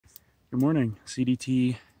Good morning,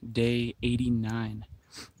 CDT day 89.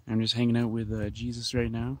 I'm just hanging out with Jeezus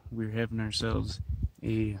right now. We're having ourselves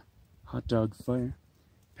a hot dog fire.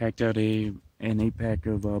 Packed out an 8-pack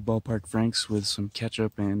of ballpark franks with some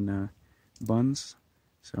ketchup and buns.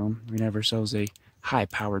 So we're gonna have ourselves a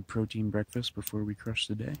high-powered protein breakfast before we crush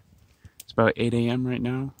the day. It's about 8 a.m. right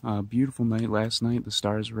now. Beautiful night last night. The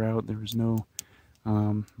stars were out. There was no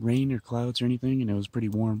rain or clouds or anything, and it was pretty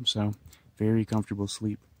warm, so very comfortable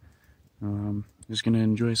sleep. Just gonna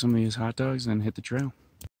enjoy some of these hot dogs and hit the trail.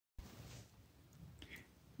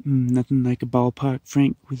 Nothing like a ballpark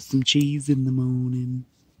frank with some cheese in the morning.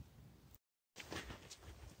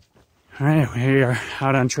 Alright, we are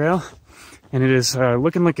out on trail, and it is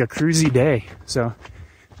looking like a cruisy day, so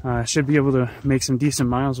should be able to make some decent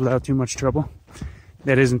miles without too much trouble.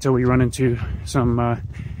 That is until we run into some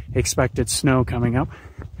expected snow coming up.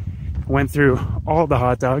 Went through all the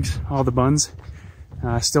hot dogs, all the buns.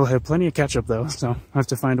 Still have plenty of ketchup though, so I'll have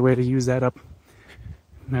to find a way to use that up.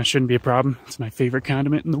 That shouldn't be a problem. It's my favorite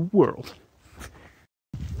condiment in the world.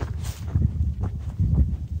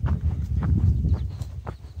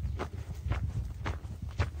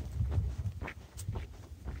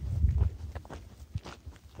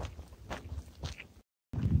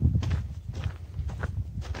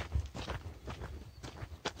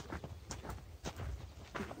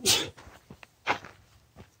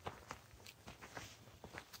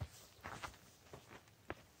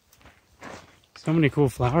 So many cool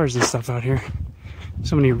flowers and stuff out here.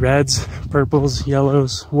 So many reds, purples,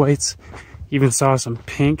 yellows, whites. Even saw some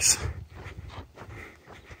pinks,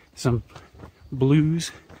 some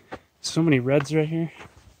blues. So many reds right here.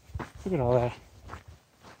 Look at all that.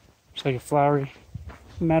 It's like a flowery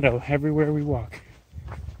meadow everywhere we walk.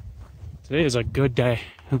 Today is a good day.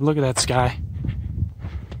 And look at that sky.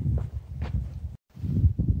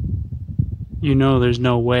 You know there's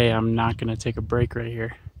no way I'm not gonna take a break right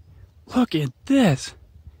here. Look at this!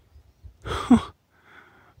 Oh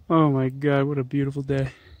my god, what a beautiful day.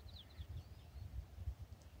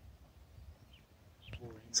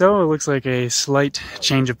 So it looks like a slight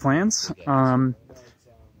change of plans.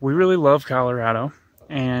 We really love Colorado,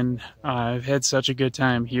 and I've had such a good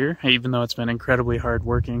time here, even though it's been incredibly hard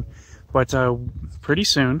working. But pretty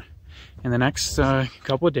soon, in the next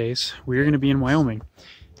couple of days, we're going to be in Wyoming.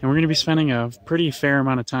 And we're going to be spending a pretty fair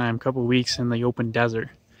amount of time, a couple of weeks in the open desert.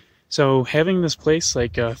 So having this place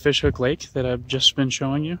like Fishhook Lake that I've just been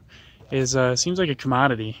showing you is seems like a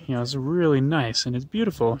commodity. You know, it's really nice and it's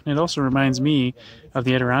beautiful. And it also reminds me of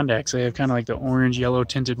the Adirondacks. They have kind of like the orange yellow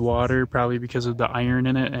tinted water, probably because of the iron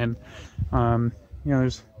in it. And you know,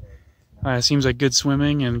 there's it seems like good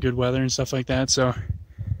swimming and good weather and stuff like that. So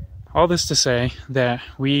all this to say that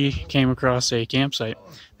we came across a campsite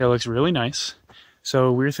that looks really nice.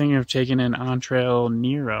 So we're thinking of taking an on-trail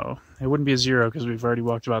Nero. It wouldn't be a zero because we've already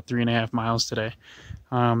walked about 3.5 miles today.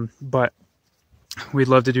 But we'd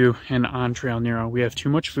love to do an on-trail Nero. We have too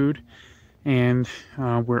much food, and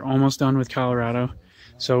we're almost done with Colorado.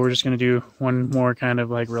 So we're just going to do one more kind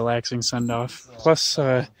of like relaxing send-off. Plus,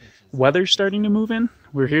 weather's starting to move in.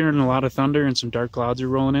 We're hearing a lot of thunder and some dark clouds are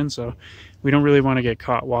rolling in, so we don't really want to get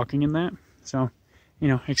caught walking in that. So, you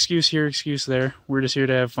know, excuse here, excuse there. We're just here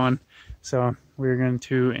to have fun. So we're going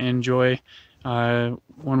to enjoy one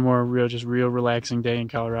more real relaxing day in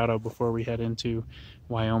Colorado before we head into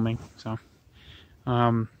Wyoming. So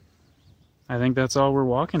I think that's all we're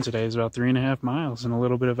walking today is about 3.5 miles and a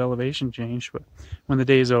little bit of elevation change. But when the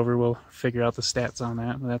day's over, we'll figure out the stats on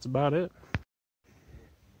that. But that's about it.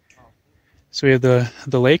 So we have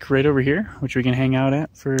the lake right over here, which we can hang out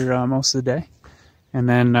at for most of the day. And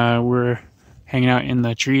then we're hanging out in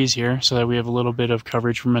the trees here so that we have a little bit of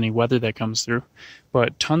coverage from any weather that comes through.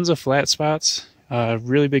 But tons of flat spots,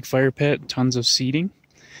 really big fire pit, tons of seating.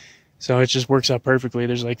 So it just works out perfectly.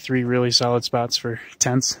 There's like 3 really solid spots for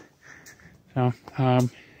tents. So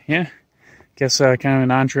yeah, guess kind of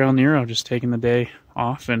an on-trail Nero, just taking the day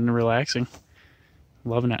off and relaxing.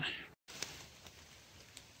 Loving it.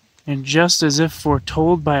 And just as if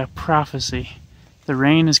foretold by a prophecy, the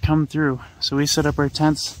rain has come through. So we set up our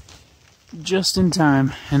tents just in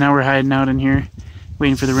time, and now we're hiding out in here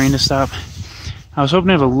waiting for the rain to stop. I was hoping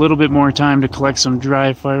to have a little bit more time to collect some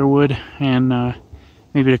dry firewood and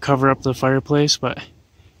maybe to cover up the fireplace, but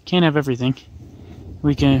can't have everything.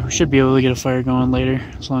 We should be able to get a fire going later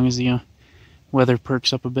as long as the weather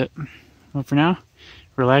perks up a bit. But for now,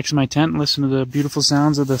 relax in my tent and listen to the beautiful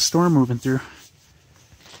sounds of the storm moving through.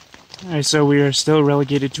 Alright, so we are still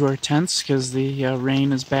relegated to our tents because the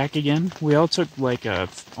rain is back again. We all took like a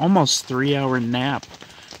almost 3-hour nap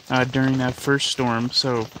during that first storm,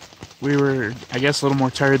 so we were, I guess, a little more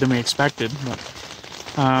tired than we expected. But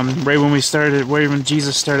Right when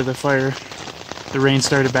Jeezus started the fire, the rain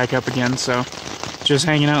started back up again, so just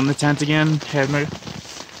hanging out in the tent again, having a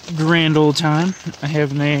grand old time.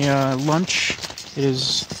 Having a lunch. It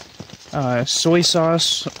is soy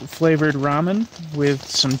sauce flavored ramen with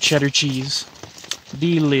some cheddar cheese.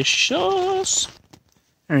 Delicious!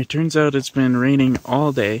 Alright, turns out it's been raining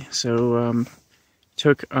all day, so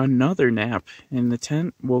took another nap in the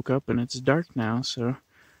tent, woke up and it's dark now, so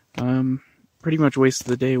pretty much wasted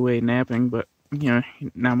the day away napping, but you know,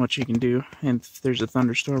 not much you can do. And if there's a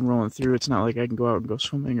thunderstorm rolling through, it's not like I can go out and go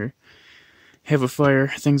swimming or have a fire,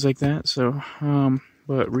 things like that. So,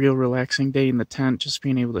 but real relaxing day in the tent, just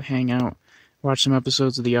being able to hang out, watch some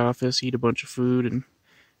episodes of The Office, eat a bunch of food,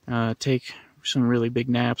 and take some really big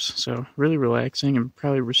naps. So really relaxing and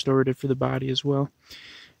probably restorative for the body as well.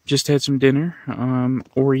 Just had some dinner,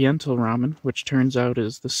 Oriental ramen, which turns out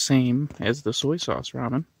is the same as the soy sauce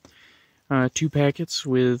ramen. 2 packets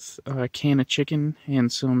with a can of chicken and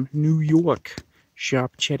some New York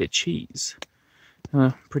sharp cheddar cheese.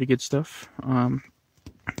 Pretty good stuff.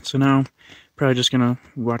 So now, probably just gonna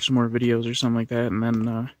watch some more videos or something like that, and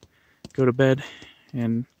then go to bed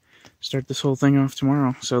and start this whole thing off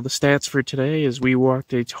tomorrow. So the stats for today is we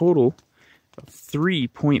walked a total of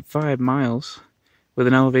 3.5 miles with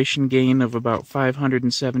an elevation gain of about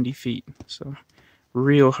 570 feet. So,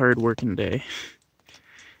 real hard-working day.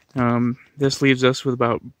 This leaves us with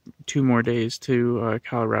about 2 more days to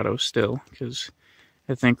Colorado still, because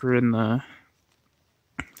I think we're in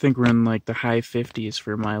like the high 50s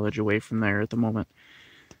for mileage away from there at the moment.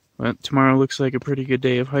 But tomorrow looks like a pretty good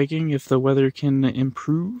day of hiking if the weather can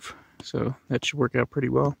improve, so that should work out pretty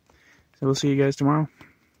well. So we'll see you guys tomorrow.